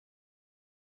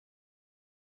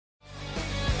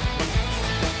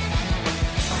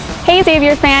Hey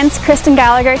Xavier fans, Kristen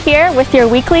Gallagher here with your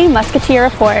weekly Musketeer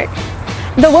report.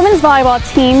 The women's volleyball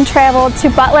team traveled to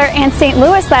Butler and St.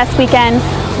 Louis last weekend,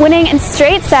 winning in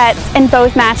straight sets in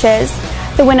both matches.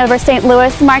 The win over St.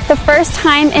 Louis marked the first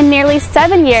time in nearly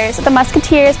 7 years that the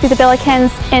Musketeers beat the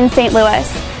Billikens in St. Louis.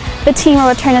 The team will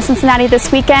return to Cincinnati this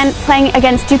weekend, playing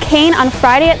against Duquesne on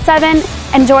Friday at 7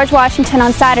 and George Washington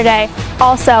on Saturday,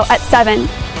 also at 7.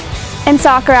 In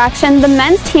soccer action, the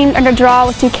men's team earned a draw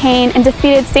with Duquesne and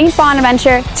defeated St.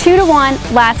 Bonaventure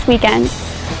 2-1 last weekend,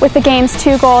 with the game's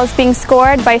 2 goals being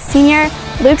scored by senior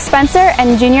Luke Spencer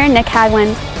and junior Nick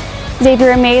Hagland. Xavier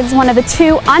remains one of the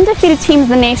 2 undefeated teams in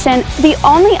the nation, the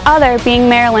only other being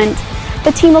Maryland.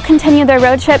 The team will continue their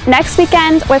road trip next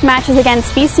weekend with matches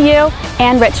against VCU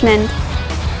and Richmond.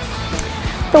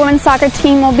 The women's soccer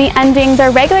team will be ending their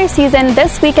regular season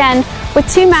this weekend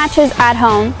with 2 matches at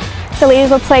home. The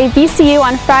ladies will play VCU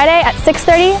on Friday at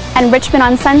 6:30 and Richmond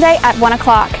on Sunday at 1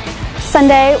 o'clock.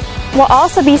 Sunday will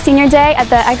also be senior day at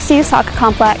the XU Soccer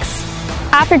Complex.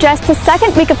 After just the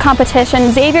second week of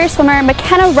competition, Xavier swimmer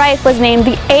McKenna Rife was named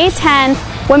the A10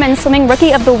 Women's Swimming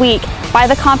Rookie of the Week by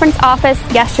the conference office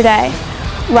yesterday.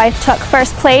 Rife took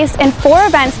first place in 4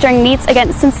 events during meets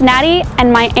against Cincinnati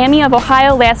and Miami of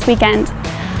Ohio last weekend.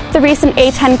 The recent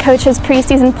A10 coaches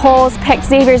preseason polls picked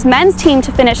Xavier's men's team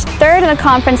to finish 3rd in the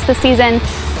conference this season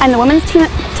and the women's team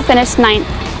to finish 9th.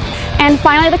 And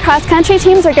finally, the cross-country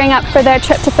teams are gearing up for their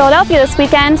trip to Philadelphia this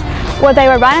weekend, where they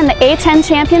will run in the A10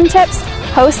 Championships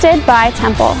hosted by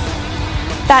Temple.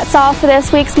 That's all for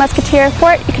this week's Musketeer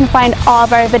Report. You can find all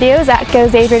of our videos at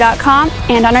goxavier.com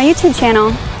and on our YouTube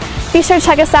channel. Be sure to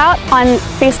check us out on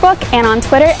Facebook and on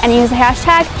Twitter and use the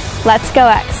hashtag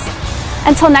 #Let'sGoX.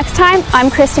 Until next time,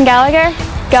 I'm Kristen Gallagher.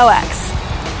 Go X!